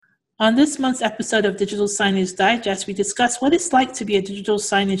On this month's episode of Digital Signage Digest, we discuss what it's like to be a digital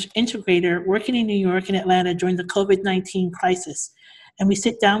signage integrator working in New York and Atlanta during the COVID-19 crisis. And we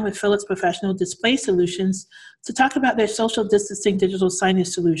sit down with Philips Professional Display Solutions to talk about their social distancing digital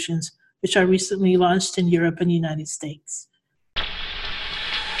signage solutions, which are recently launched in Europe and the United States.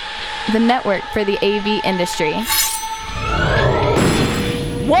 The network for the AV industry.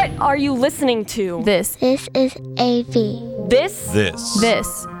 What are you listening to? This is AV. This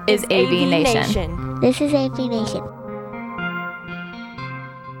is AV Nation. This is AV Nation.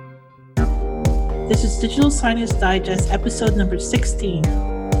 This is Digital Signage Digest, episode number 16,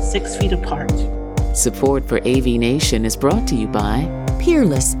 6 Feet Apart. Support for AV Nation is brought to you by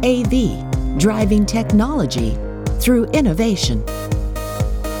Peerless AV, driving technology through innovation.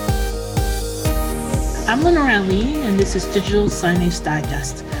 I'm Lenora Lee, and this is Digital Signage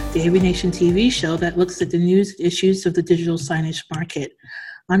Digest, the AV Nation TV show that looks at the news and issues of the digital signage market.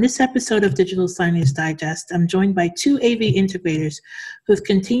 On this episode of Digital Signage Digest, I'm joined by two AV integrators who've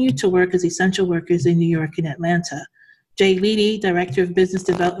continued to work as essential workers in New York and Atlanta. Jay Leedy, Director of Business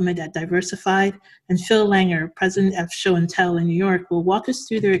Development at Diversified, and Phil Langer, President of Show and Tell in New York, will walk us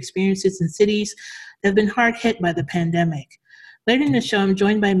through their experiences in cities that have been hard hit by the pandemic. Later in the show, I'm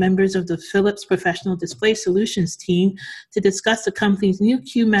joined by members of the Philips Professional Display Solutions team to discuss the company's new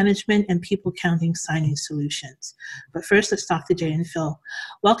queue management and people counting signage solutions. But first, let's talk to Jay and Phil.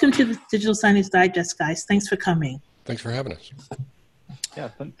 Welcome to the Digital Signage Digest, guys. Thanks for coming. Thanks for having us. Yeah,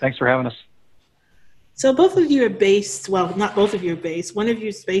 thanks for having us. So both of you are based, well, not both of you are based. One of you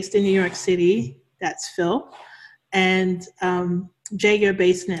is based in New York City. That's Phil. And Jay, you're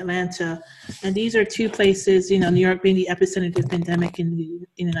based in Atlanta, and these are two places, New York being the epicenter of the pandemic in the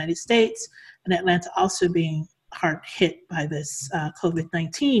United States, and Atlanta also being hard hit by this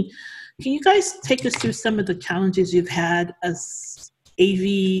COVID-19. Can you guys take us through some of the challenges you've had as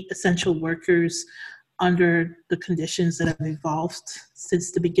AV essential workers under the conditions that have evolved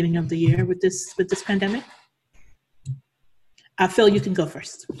since the beginning of the year with this pandemic? Phil, you can go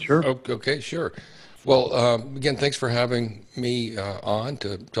first. Sure. Okay, sure. Well, again, thanks for having me on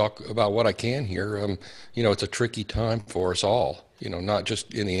to talk about what I can here. It's a tricky time for us all, not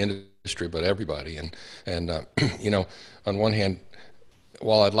just in the industry, but everybody. And on one hand,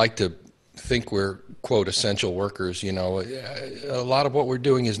 while I'd like to think we're, quote, essential workers, a lot of what we're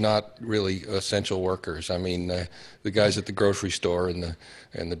doing is not really essential workers. I mean, the guys at the grocery store and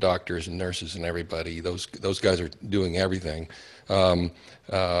the doctors and nurses and everybody, those guys are doing everything.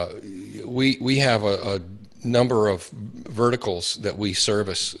 We have a number of verticals that we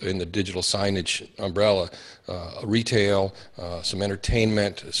service in the digital signage umbrella, retail, some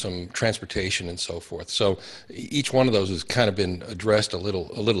entertainment, some transportation, and so forth. So each one of those has kind of been addressed a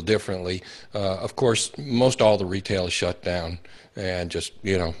little differently. Of course, most all the retail is shut down, and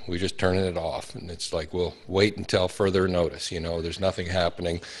we're just turning it off, and it's like we'll wait until further notice. There's nothing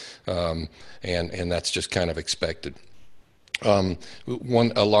happening, and that's just kind of expected. A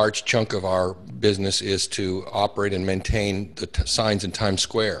large chunk of our business is to operate and maintain the signs in Times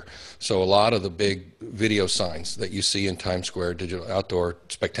Square. So a lot of the big video signs that you see in Times Square, digital outdoor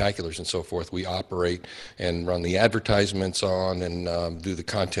spectaculars and so forth, we operate and run the advertisements on and do the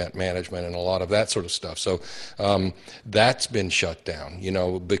content management and a lot of that sort of stuff. So that's been shut down,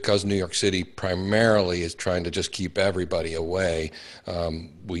 because New York City primarily is trying to just keep everybody away.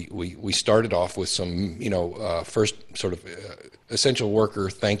 We started off with some, first sort of essential worker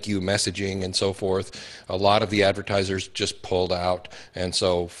thank you messaging and so forth. A lot of the advertisers just pulled out, and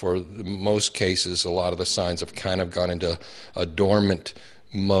so for most cases, a lot of the signs have kind of gone into a dormant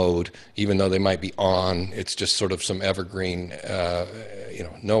mode, even though they might be on. It's just sort of some evergreen,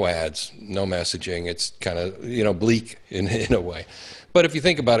 no ads, no messaging. It's kind of, bleak in a way. But if you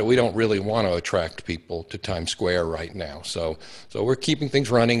think about it, we don't really want to attract people to Times Square right now. So we're keeping things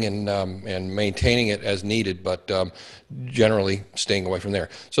running and maintaining it as needed, but generally staying away from there.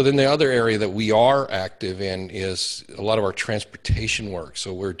 So then the other area that we are active in is a lot of our transportation work.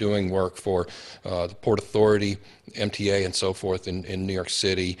 So we're doing work for the Port Authority, MTA, and so forth in New York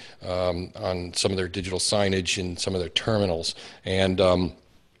City on some of their digital signage and some of their terminals. And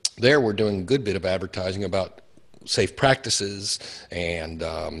there we're doing a good bit of advertising about safe practices and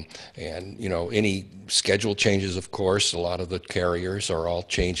any schedule changes. Of course, a lot of the carriers are all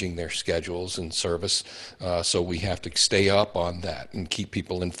changing their schedules and service, so we have to stay up on that and keep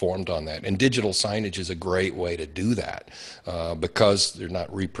people informed on that. And digital signage is a great way to do that because they're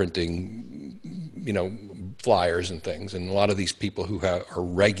not reprinting flyers and things. And a lot of these people who are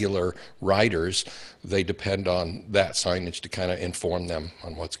regular riders, they depend on that signage to kind of inform them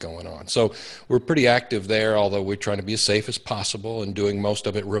on what's going on. So we're pretty active there, although we're trying to be as safe as possible and doing most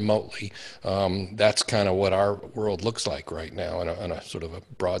of it remotely. That's kind of what our world looks like right now in a sort of a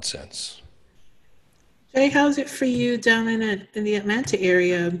broad sense. Jay, how's it for you down in the Atlanta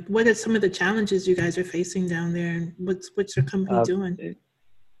area? What are some of the challenges you guys are facing down there, and what's your company doing?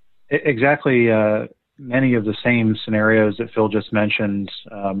 Exactly. Many of the same scenarios that Phil just mentioned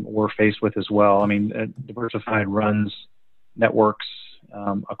we're faced with as well. I mean, Diversified runs networks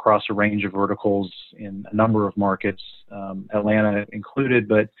across a range of verticals in a number of markets, Atlanta included,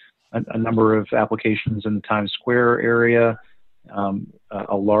 but a number of applications in the Times Square area.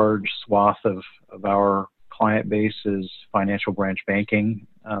 A large swath of our client base is financial branch banking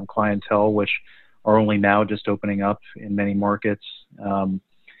clientele, which are only now just opening up in many markets.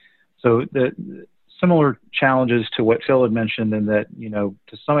 So the similar challenges to what Phil had mentioned, in that,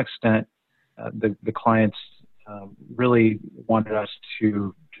 to some extent, the clients really wanted us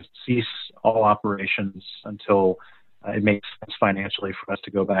to just cease all operations until it makes sense financially for us to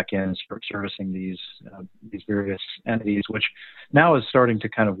go back in and start servicing these various entities, which now is starting to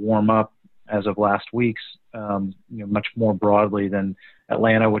kind of warm up as of last week's, much more broadly than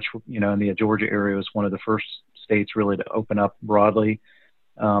Atlanta, which, in the Georgia area was one of the first states really to open up broadly.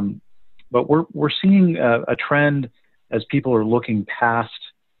 But we're seeing a trend as people are looking past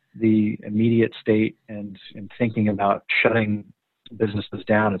the immediate state and thinking about shutting businesses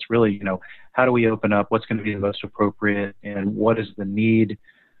down. It's really, how do we open up? What's going to be the most appropriate, and what is the need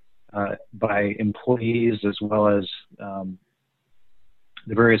by employees as well as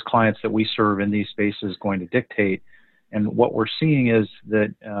the various clients that we serve in these spaces going to dictate. And what we're seeing is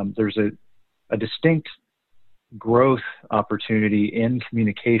that there's a distinct growth opportunity in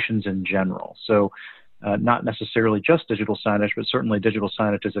communications in general. So not necessarily just digital signage, but certainly digital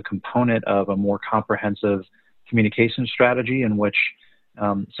signage is a component of a more comprehensive communication strategy in which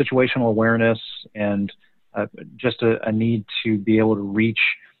situational awareness and just a need to be able to reach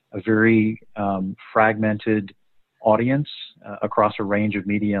a very fragmented audience across a range of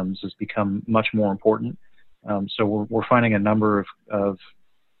mediums has become much more important. So we're finding a number of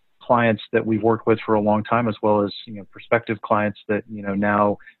clients that we've worked with for a long time, as well as prospective clients that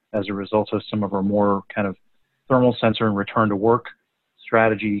now, as a result of some of our more kind of thermal sensor and return to work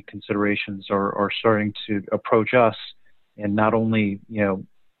strategy considerations, are starting to approach us, and not only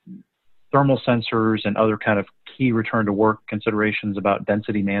thermal sensors and other kind of key return to work considerations about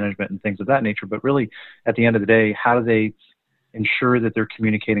density management and things of that nature, but really at the end of the day, how do they ensure that they're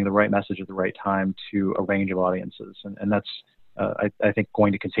communicating the right message at the right time to a range of audiences? And that's I think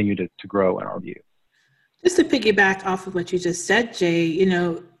going to continue to grow in our view. Just to piggyback off of what you just said, Jay,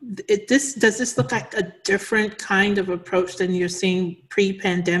 does this look like a different kind of approach than you're seeing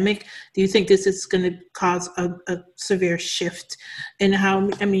pre-pandemic? Do you think this is going to cause a severe shift in how,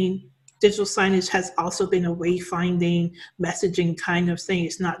 digital signage has also been a wayfinding messaging kind of thing.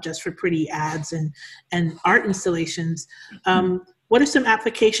 It's not just for pretty ads and art installations. What are some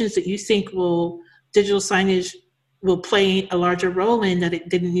applications that you think digital signage will play a larger role in that it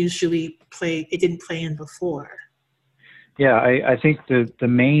didn't play in before? Yeah, I think the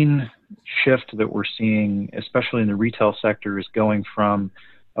main shift that we're seeing, especially in the retail sector, is going from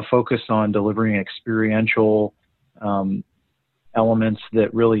a focus on delivering experiential elements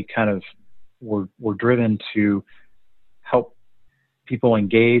that really kind of were driven to help people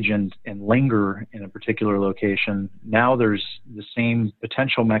engage and linger in a particular location. Now there's the same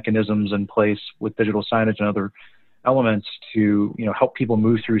potential mechanisms in place with digital signage and other elements to help people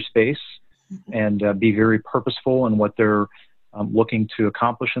move through space and be very purposeful in what they're looking to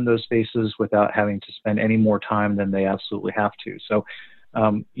accomplish in those spaces without having to spend any more time than they absolutely have to. So,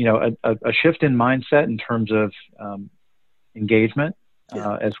 a shift in mindset in terms of engagement,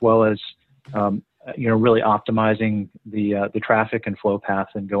 as well as really optimizing the traffic and flow path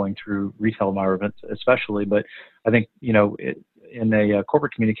and going through retail environments, especially. But I think in a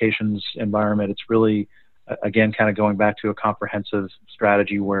corporate communications environment, it's really again kind of going back to a comprehensive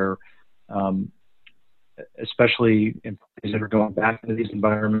strategy where especially employees that are going back into these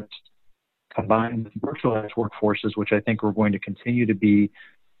environments, combined with virtualized workforces, which I think are going to continue to be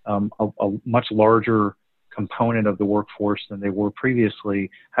a much larger component of the workforce than they were previously.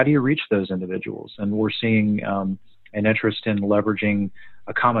 How do you reach those individuals? And we're seeing an interest in leveraging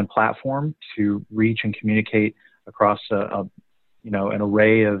a common platform to reach and communicate across an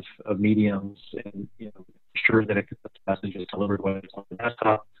array of mediums, and ensure that the message is delivered, whether it's on the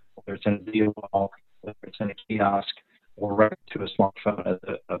desktop, whether it's in a video call, whether it's in a kiosk, or right to a smartphone as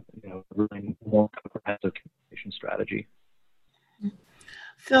a really more comprehensive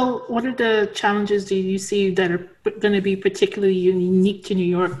what are the challenges do you see that are going to be particularly unique to New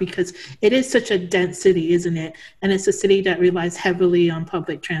York? Because it is such a dense city, isn't it? And it's a city that relies heavily on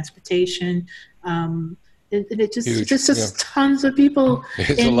public transportation. And it Huge, just tons of people.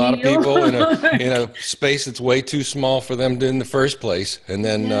 It's in a lot New of people in York. a space that's way too small for them in the first place, and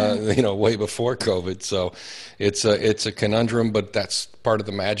then way before COVID. So it's a conundrum, but that's part of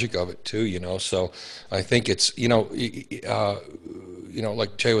the magic of it too. So I think it's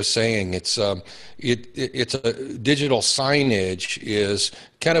like Jay was saying, it's a digital signage is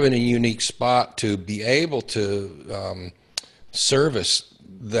kind of in a unique spot to be able to service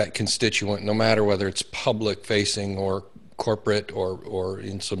that constituent, no matter whether it's public facing or corporate or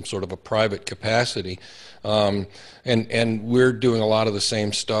in some sort of a private capacity. And we're doing a lot of the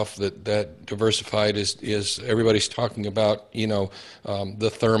same stuff that Diversified is everybody's talking about,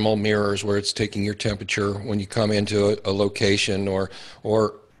 the thermal mirrors where it's taking your temperature when you come into a location or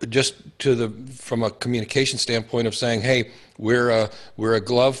just from a communication standpoint of saying, hey, we're a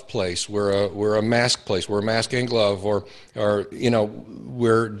glove place, we're a mask place, we're a mask and glove, or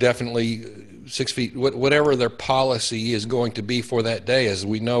we're definitely 6 feet, whatever their policy is going to be for that day. As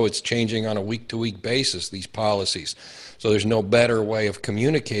we know, it's changing on a week-to-week basis, these policies. So there's no better way of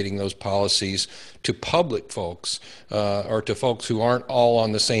communicating those policies to public folks or to folks who aren't all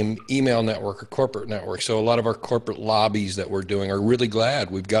on the same email network or corporate network. So a lot of our corporate lobbies that we're doing are really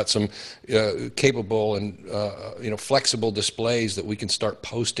glad we've got some capable and flexible displays that we can start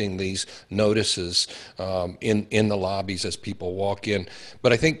posting these notices in the lobbies as people walk in.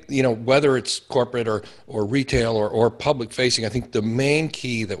 But I think whether it's corporate or retail or public facing, I think the main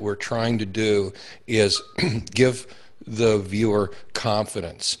key that we're trying to do is give the viewer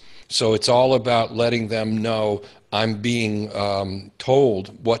confidence. So it's all about letting them know I'm being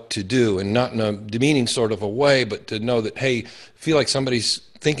told what to do, and not in a demeaning sort of a way, but to know that, hey, feel like somebody's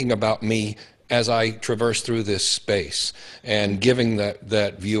thinking about me as I traverse through this space, and giving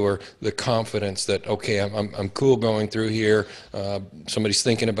that viewer the confidence that, okay, I'm cool going through here. Somebody's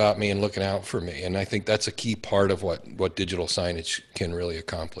thinking about me and looking out for me, and I think that's a key part of what digital signage can really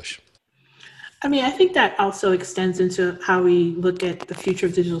accomplish. I mean, I think that also extends into how we look at the future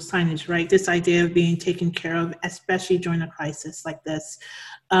of digital signage, right? This idea of being taken care of, especially during a crisis like this.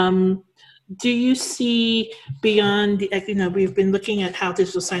 Do you see beyond we've been looking at how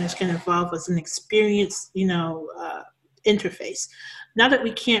digital signage can evolve as an experience, interface. Now that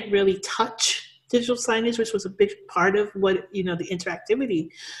we can't really touch digital signage, which was a big part of what, the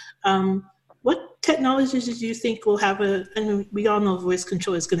interactivity, what technologies do you think will have and we all know voice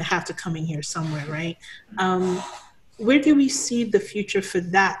control is going to have to come in here somewhere, right? Where do we see the future for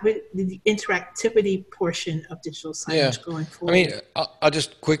that, the interactivity portion of digital signage going forward? I mean, I'll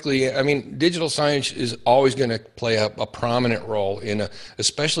just quickly, digital signage is always going to play a prominent role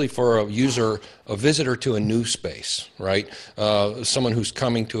especially for a visitor to a new space, right? Someone who's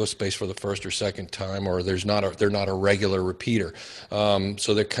coming to a space for the first or second time, or they're not a regular repeater.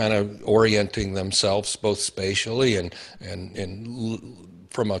 So they're kind of orienting themselves both spatially and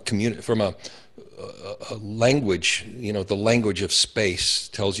from a language, the language of space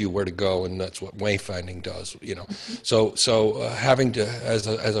tells you where to go, and that's what wayfinding does, So having to, as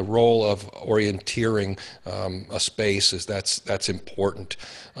a role of orienteering a space, that's important.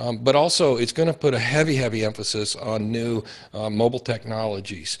 But also, it's going to put a heavy emphasis on new mobile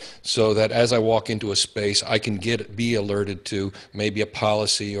technologies, so that as I walk into a space, I can be alerted to maybe a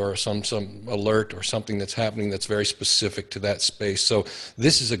policy or some alert or something that's happening that's very specific to that space. So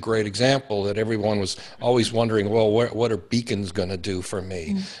this is a great example that everyone was always wondering, well, what are beacons going to do for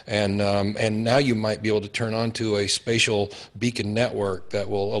me? And now you might be able to turn on to a spatial beacon network that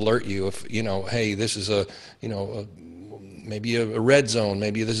will alert you if, hey, this is maybe a red zone,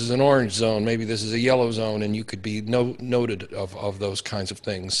 maybe this is an orange zone, maybe this is a yellow zone, and you could be noted of those kinds of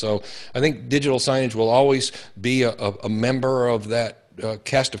things. So I think digital signage will always be a member of that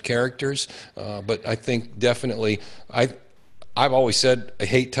cast of characters, but I think definitely I've always said I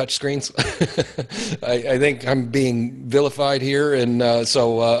hate touch screens. I think I'm being vilified here, and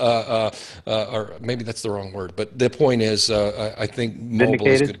or maybe that's the wrong word. But the point is, I think mobile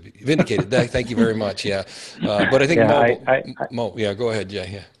is going to be vindicated. Thank you very much. Yeah, but I think mobile. Yeah, go ahead.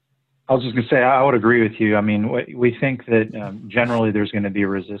 Yeah. I was just going to say I would agree with you. I mean, we think that generally there's going to be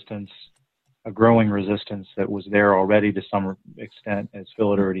a growing resistance that was there already to some extent, as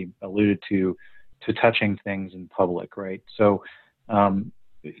Phil had already alluded to touching things in public, right? So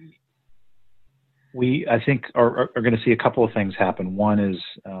we, I think, are going to see a couple of things happen. One is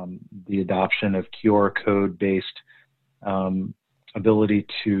the adoption of QR code-based ability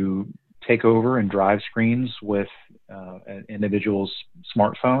to take over and drive screens with an individual's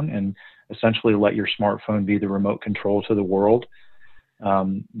smartphone and essentially let your smartphone be the remote control to the world.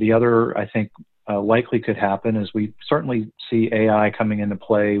 The other, I think, likely could happen is we certainly see AI coming into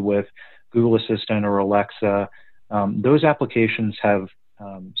play with Google Assistant or Alexa. Those applications have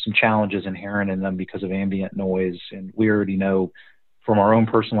some challenges inherent in them because of ambient noise. And we already know from our own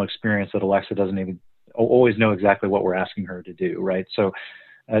personal experience that Alexa doesn't even always know exactly what we're asking her to do, right? So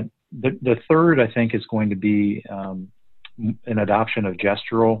the third, I think, is going to be an adoption of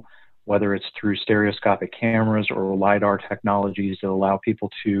gestural, whether it's through stereoscopic cameras or LiDAR technologies that allow people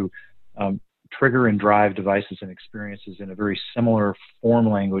to trigger and drive devices and experiences in a very similar form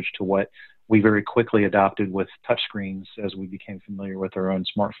language to what we very quickly adopted with touchscreens as we became familiar with our own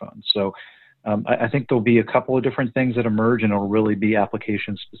smartphones. So I think there'll be a couple of different things that emerge, and it'll really be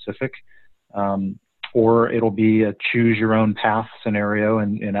application specific. Or it'll be a choose your own path scenario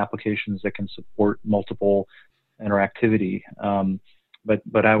in applications that can support multiple interactivity.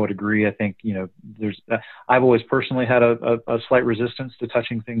 But I would agree. I think, I've always personally had a slight resistance to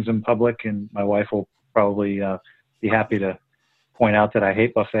touching things in public, and my wife will probably be happy to point out that I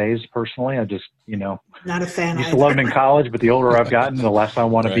hate buffets personally. I just, not a fan. Used to love them in college, but the older I've gotten, the less I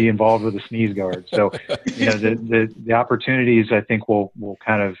want to be involved with a sneeze guard. So, the opportunities I think will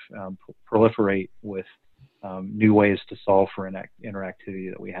kind of proliferate with new ways to solve for interactivity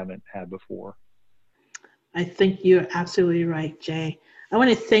that we haven't had before. I think you're absolutely right, Jay. I want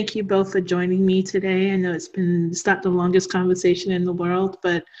to thank you both for joining me today. I know it's not the longest conversation in the world,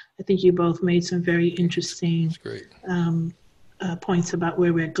 but I think you both made some very interesting points about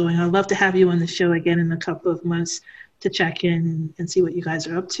where we're going. I'd love to have you on the show again in a couple of months to check in and see what you guys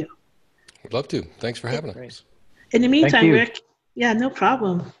are up to. I'd love to. Thanks for having us. In the meantime, yeah, no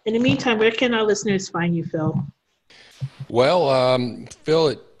problem. In the meantime, where can our listeners find you, Phil? Well, Phil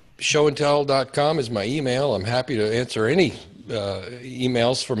at showandtell.com is my email. I'm happy to answer any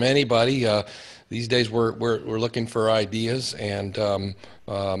emails from anybody. These days we're looking for ideas and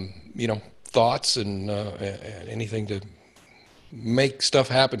thoughts and anything to make stuff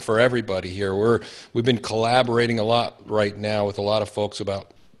happen for everybody here. We've been collaborating a lot right now with a lot of folks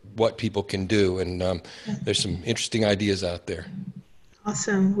about what people can do, and there's some interesting ideas out there.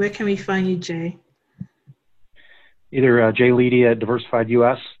 Awesome. Where can we find you, Jay? Either jleedy at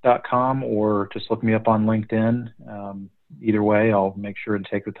diversifiedus.com or just look me up on LinkedIn. Either way, I'll make sure to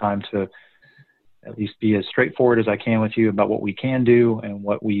take the time to at least be as straightforward as I can with you about what we can do and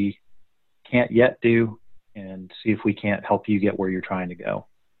what we can't yet do, and see if we can't help you get where you're trying to go.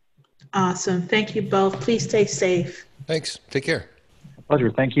 Awesome. Thank you both. Please stay safe. Thanks. Take care. A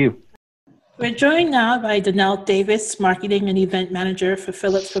pleasure. Thank you. We're joined now by Donnell Davis, Marketing and Event Manager for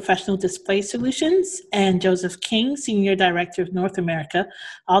Philips Professional Display Solutions, and Joseph King, Senior Director of North America,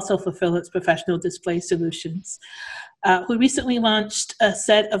 also for Philips Professional Display Solutions, who recently launched a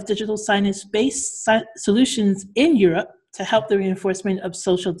set of digital signage-based solutions in Europe to help the reinforcement of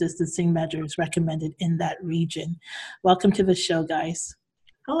social distancing measures recommended in that region. Welcome to the show, guys.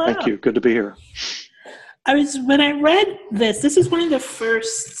 Hello. Thank you. Good to be here. When I read this is one of the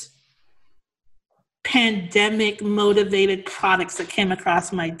first pandemic-motivated products that came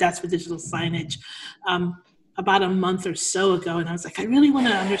across my desk for digital signage about a month or so ago, and I was like, I really want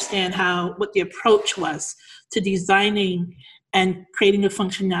to understand what the approach was to designing and creating a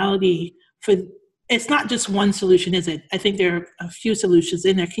functionality for. It's not just one solution, is it? I think there are a few solutions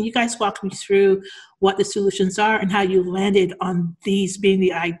in there. Can you guys walk me through what the solutions are and how you landed on these being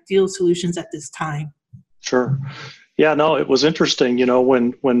the ideal solutions at this time? Sure. Yeah, no, it was interesting.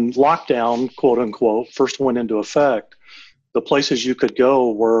 When lockdown, quote unquote, first went into effect, the places you could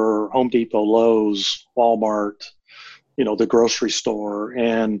go were Home Depot, Lowe's, Walmart, the grocery store.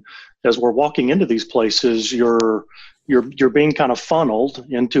 And as we're walking into these places, you're being kind of funneled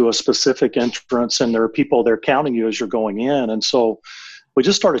into a specific entrance, and there are people there counting you as you're going in. And so we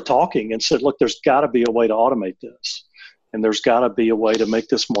just started talking and said, look, there's got to be a way to automate this, and there's got to be a way to make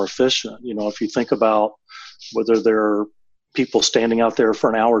this more efficient. If you think about whether there are people standing out there for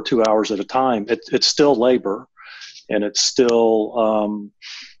an hour, 2 hours at a time, it's still labor, and it's still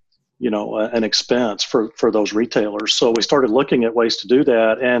an expense for those retailers. So we started looking at ways to do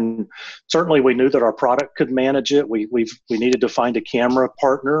that, and certainly we knew that our product could manage it. We needed to find a camera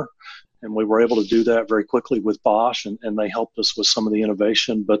partner, and we were able to do that very quickly with Bosch, and they helped us with some of the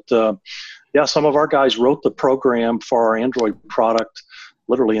innovation. But some of our guys wrote the program for our Android product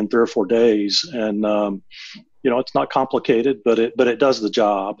literally in 3 or 4 days, and it's not complicated, but it does the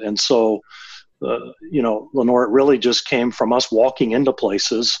job. And so Lenore, it really just came from us walking into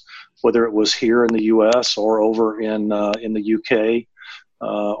places, whether it was here in the U.S. or over in the U.K.,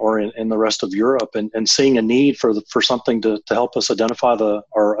 or in the rest of Europe, and seeing a need for something to help us identify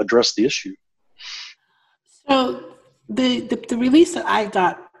or address the issue. So the release that I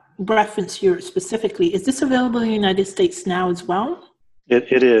got referenced Europe specifically, is this available in the United States now as well?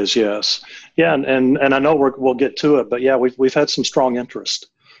 It is, yes. Yeah, and I know we'll get to it, but yeah, we've had some strong interest.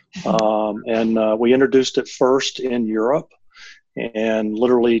 And we introduced it first in Europe, and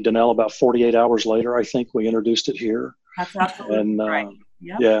literally, Danelle, about 48 hours later, I think we introduced it here. That's absolutely right.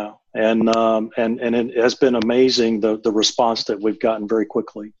 Yep. Yeah, and it has been amazing, the response that we've gotten very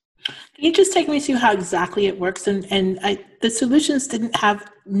quickly. Can you just take me through how exactly it works? And the solutions didn't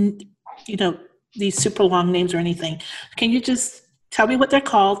have, these super long names or anything. Can you just tell me what they're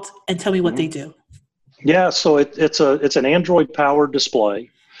called and tell me what they do? Yeah, so it's an Android-powered display.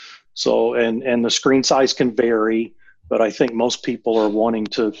 So and the screen size can vary, but I think most people are wanting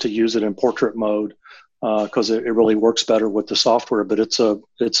to use it in portrait mode because it really works better with the software. But it's an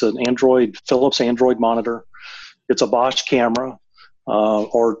Philips Android monitor. It's a Bosch camera.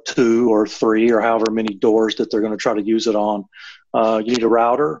 Or 2 or 3 or however many doors that they're going to try to use it on. You need a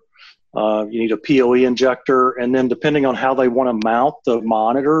router, you need a PoE injector, and then depending on how they want to mount the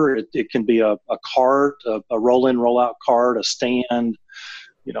monitor, it can be a cart, a roll-in, roll-out cart, a stand.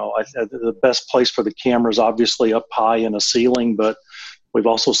 The best place for the camera is obviously up high in a ceiling, but we've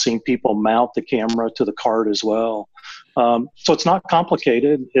also seen people mount the camera to the cart as well. So it's not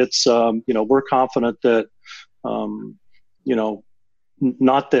complicated. It's, we're confident that,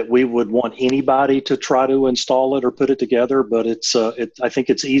 not that we would want anybody to try to install it or put it together, but I think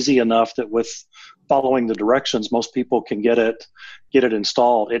it's easy enough that with following the directions, most people can get it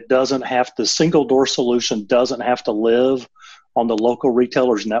installed. It doesn't have the single door solution doesn't have to live on the local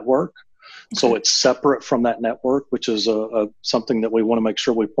retailer's network. Okay. So it's separate from that network, which is something that we want to make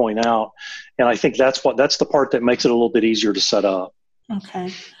sure we point out. And I think that's the part that makes it a little bit easier to set up.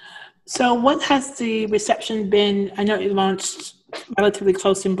 Okay. So what has the reception been? I know it launched relatively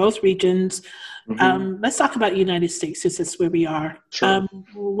close in both regions. Mm-hmm. Let's talk about the United States, since that's where we are. Sure.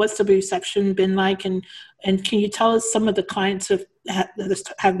 What's the reception been like? And can you tell us some of the clients that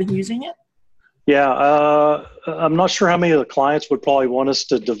have been using it? Yeah, I'm not sure how many of the clients would probably want us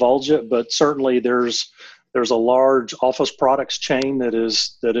to divulge it, but certainly there's a large office products chain that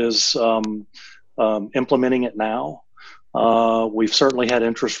is implementing it now. We've certainly had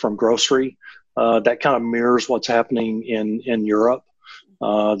interest from grocery. That kind of mirrors what's happening in Europe.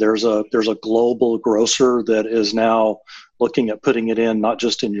 There's a global grocer that is now looking at putting it in, not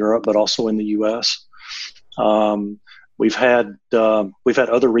just in Europe, but also in the U.S. We've had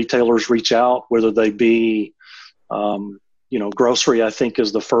other retailers reach out, whether they be, grocery, I think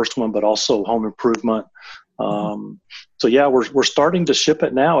is the first one, but also home improvement. So yeah, we're starting to ship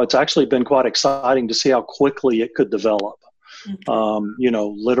it now. It's actually been quite exciting to see how quickly it could develop. Okay.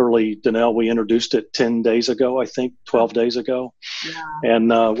 Literally, Danelle, we introduced it 10 days ago, I think 12 days ago. Yeah. And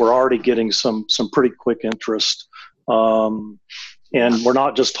we're already getting some pretty quick interest. And we're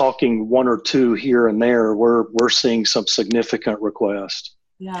not just talking 1 or 2 here and there. We're seeing some significant requests.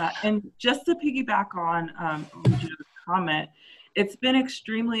 Yeah, and just to piggyback on Joe's comment, it's been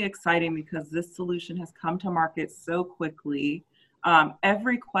extremely exciting because this solution has come to market so quickly.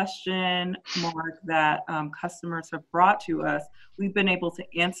 Every question mark that customers have brought to us, we've been able to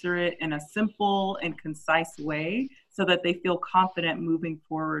answer it in a simple and concise way so that they feel confident moving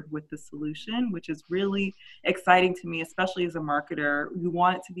forward with the solution, which is really exciting to me, especially as a marketer. You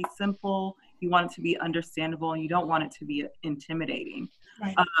want it to be simple, you want it to be understandable, and you don't want it to be intimidating.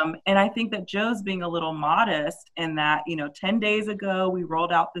 Right. And I think that Joe's being a little modest in that, 10 days ago, we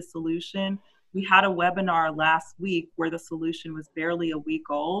rolled out this solution. We had a webinar last week where the solution was barely a week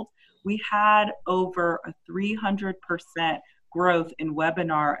old. We had over a 300% growth in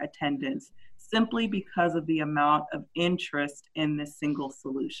webinar attendance simply because of the amount of interest in this single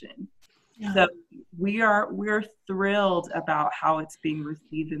solution. Yeah. So we're thrilled about how it's being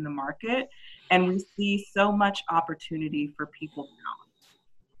received in the market, and we see so much opportunity for people now.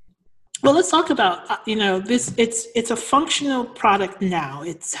 Well, let's talk about, this. It's a functional product now.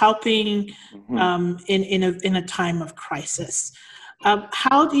 It's helping in a time of crisis.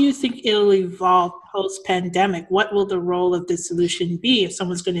 How do you think it'll evolve post-pandemic? What will the role of this solution be if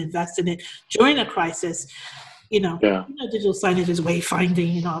someone's going to invest in it during a crisis? Digital signage is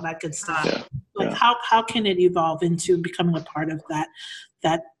wayfinding and all that good stuff. Yeah. How can it evolve into becoming a part of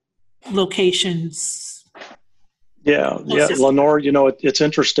that location's? Yeah, Lenore, it's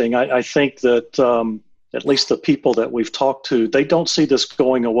interesting. I think that at least the people that we've talked to, they don't see this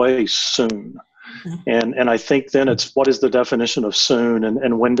going away soon. And I think then it's what is the definition of soon,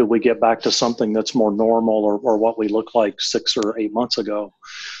 and when do we get back to something that's more normal or what we look like 6 or 8 months ago.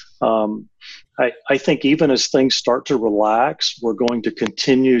 I think even as things start to relax, we're going to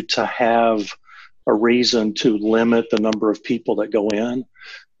continue to have a reason to limit the number of people that go in.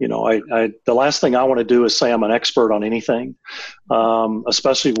 You know, the last thing I want to do is say I'm an expert on anything,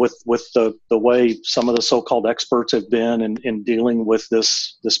 especially with the way some of the so-called experts have been in dealing with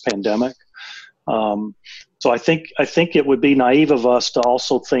this pandemic. So I think it would be naive of us to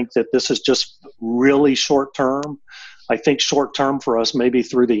also think that this is just really short term. I think short term for us, maybe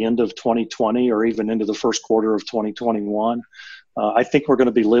through the end of 2020 or even into the first quarter of 2021. I think we're going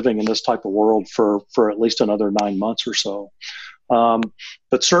to be living in this type of world for at least another 9 months or so.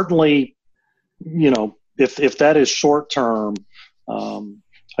 But certainly, you know, if that is short term,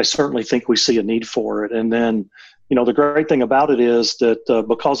 I certainly think we see a need for it. And then, you know, the great thing about it is that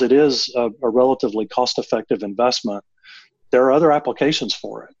because it is a relatively cost-effective investment, there are other applications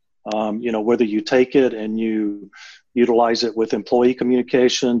for it. You know, whether you take it and you utilize it with employee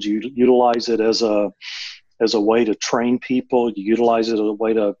communications, you utilize it as a way to train people, you utilize it as a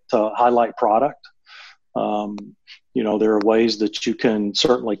way to highlight product. You know, there are ways that you can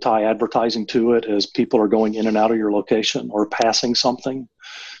certainly tie advertising to it as people are going in and out of your location or passing something.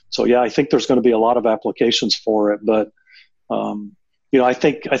 So yeah, I think there's going to be a lot of applications for it. But you know, I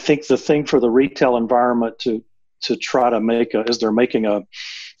think the thing for the retail environment to try to make is they're making a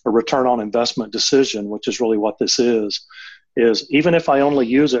return on investment decision, which is really what this is even if I only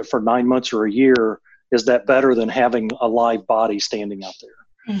use it for 9 months or a year, is that better than having a live body standing out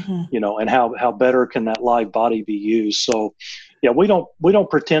there? Mm-hmm. You know, and how better can that live body be used? So, yeah, we don't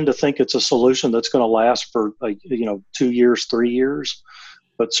pretend to think it's a solution that's going to last for 2 years, 3 years,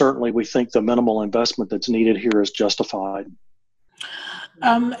 but certainly we think the minimal investment that's needed here is justified.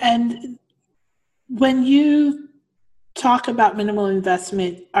 And when you talk about minimal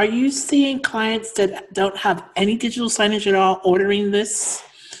investment, are you seeing clients that don't have any digital signage at all ordering this,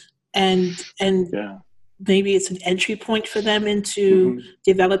 and yeah, maybe it's an entry point for them into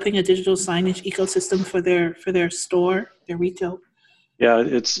developing a digital signage ecosystem for their store, their retail? Yeah,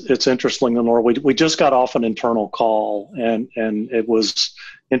 it's interesting, Lenore. We just got off an internal call, and it was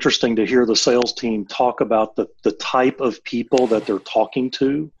interesting to hear the sales team talk about the type of people that they're talking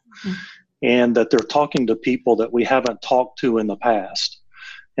to, and that they're talking to people that we haven't talked to in the past.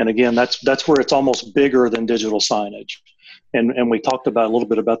 And again, that's where it's almost bigger than digital signage. And we talked about a little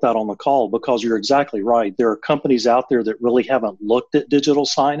bit about that on the call, because you're exactly right. There are companies out there that really haven't looked at digital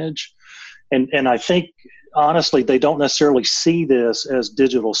signage. And I think, honestly, they don't necessarily see this as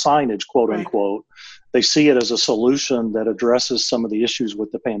digital signage, quote unquote. They see it as a solution that addresses some of the issues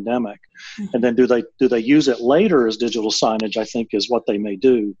with the pandemic. And then do they use it later as digital signage, I think, is what they may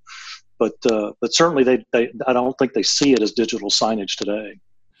do. But certainly I don't think they see it as digital signage today.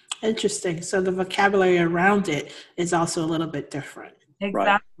 Interesting. So the vocabulary around it is also a little bit different.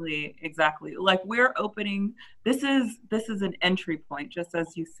 Exactly. Like we're opening, this is an entry point, just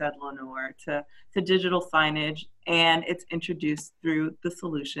as you said, Lenore, to digital signage, and it's introduced through the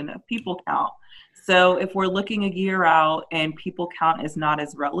solution of people count. So if we're looking a year out and people count is not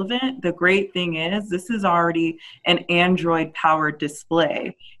as relevant, the great thing is this is already an Android powered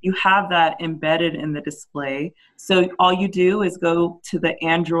display. You have that embedded in the display. So all you do is go to the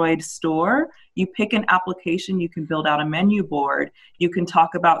Android store, you pick an application, you can build out a menu board, you can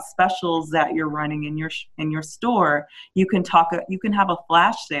talk about specials that you're running in your store, you can have a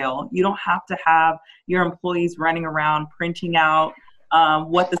flash sale. You don't have to have your employees running around printing out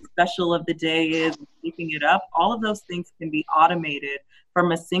what the special of the day is, keeping it up. All of those things can be automated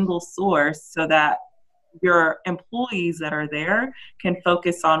from a single source so that your employees that are there can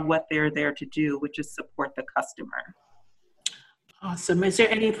focus on what they're there to do, which is support the customer. Awesome. Is there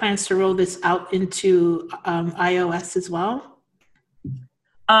any plans to roll this out into iOS as well?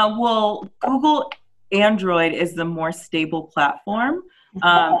 Well, Google Android is the more stable platform.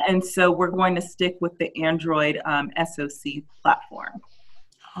 And so we're going to stick with the Android SoC platform.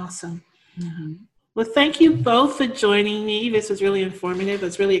 Awesome. Mm-hmm. Well, thank you both for joining me. This was really informative. I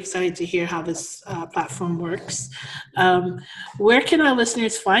was really excited to hear how this platform works. Where can our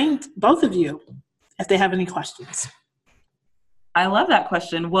listeners find both of you if they have any questions? I love that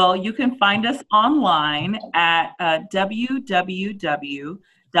question. Well, you can find us online at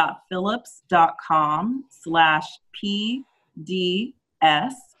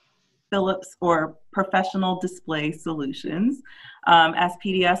www.philips.com/PDS, Philips or Professional Display Solutions, as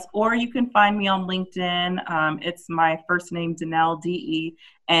PDS, or you can find me on LinkedIn. It's my first name, Denell,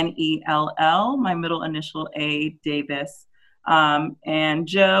 Denell, my middle initial A, Davis. And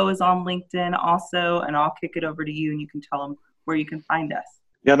Joe is on LinkedIn also, and I'll kick it over to you and you can tell them where you can find us.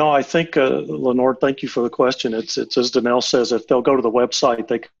 Yeah, no, I think, Lenore, thank you for the question. It's as Danelle says, if they'll go to the website,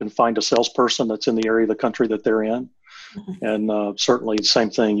 they can find a salesperson that's in the area of the country that they're in. And certainly the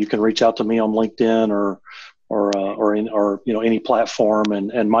same thing. You can reach out to me on LinkedIn or any platform.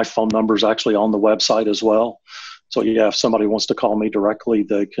 And my phone number is actually on the website as well. So yeah, if somebody wants to call me directly,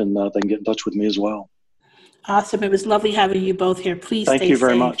 they can get in touch with me as well. Awesome. It was lovely having you both here. Please Thank you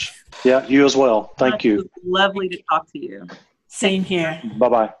very much. Yeah, you as well. Thank you. It was lovely to talk to you. Same here.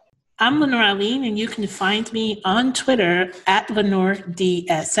 Bye-bye. I'm Lenore Aline, and you can find me on Twitter at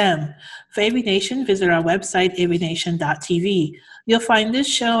LenoreDSM. For AV Nation, visit our website, avnation.tv. You'll find this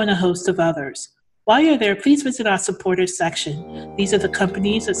show and a host of others. While you're there, please visit our supporters section. These are the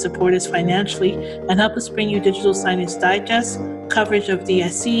companies that support us financially and help us bring you Digital Signage Digest, coverage of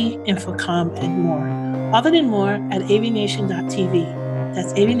DSC, Infocom, and more. All that and more at avnation.tv.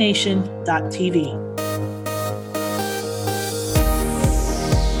 That's avnation.tv.